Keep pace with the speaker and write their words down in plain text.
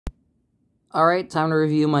Alright, time to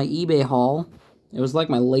review my eBay haul. It was like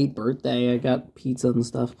my late birthday. I got pizza and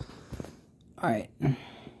stuff. Alright.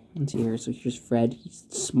 Let's see here. So here's Fred. He's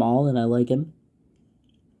small and I like him.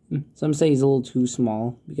 Some say he's a little too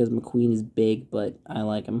small because McQueen is big, but I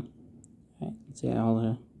like him. Alright, let's see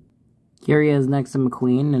how here he is next to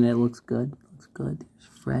McQueen and it looks good. Looks good. There's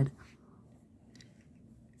Fred.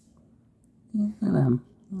 Yeah, look at him.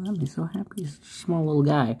 I'd be so happy. He's a small little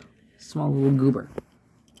guy. Small little goober.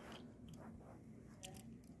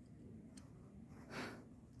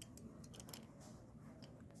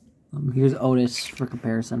 Here's Otis for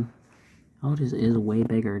comparison. Otis is way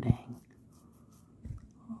bigger, dang.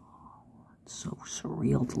 Oh, it's so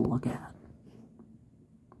surreal to look at.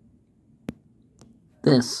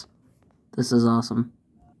 This is awesome.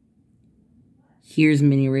 Here's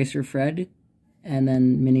Mini Racer Fred, and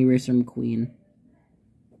then Mini Racer McQueen.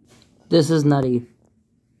 This is Nutty.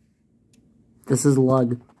 This is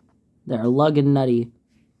Lug. They're Lug and Nutty.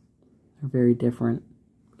 They're very different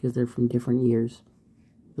because they're from different years.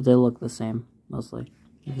 But they look the same, mostly.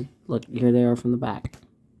 Look, here they are from the back.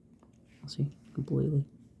 See? Completely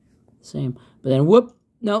the same. But then, whoop!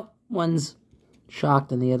 Nope. One's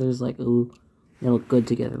shocked and the other's like, ooh. They look good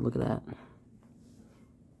together. Look at that.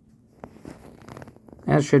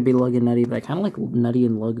 That should be Lug and Nutty, but I kind of like Nutty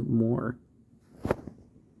and Lug more.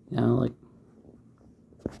 You know, like...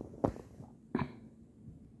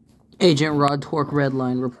 Agent Rod Torque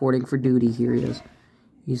Redline reporting for duty. Here he is.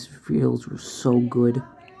 These feels were so good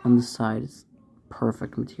on the side. It's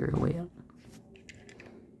perfect material. Wait.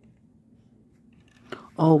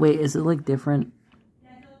 Oh, wait. Is it, like, different?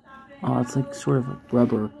 Oh, it's, like, sort of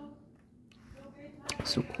rubber.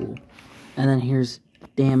 So cool. And then here's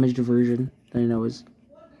damaged version that I know is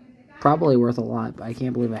probably worth a lot, but I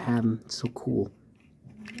can't believe I have them. It's so cool.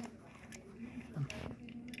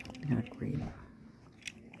 Yeah, great.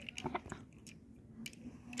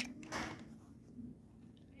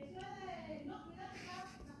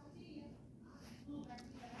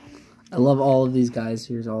 I love all of these guys.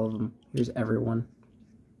 Here's all of them. Here's everyone.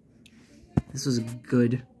 This was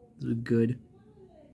good. This was good.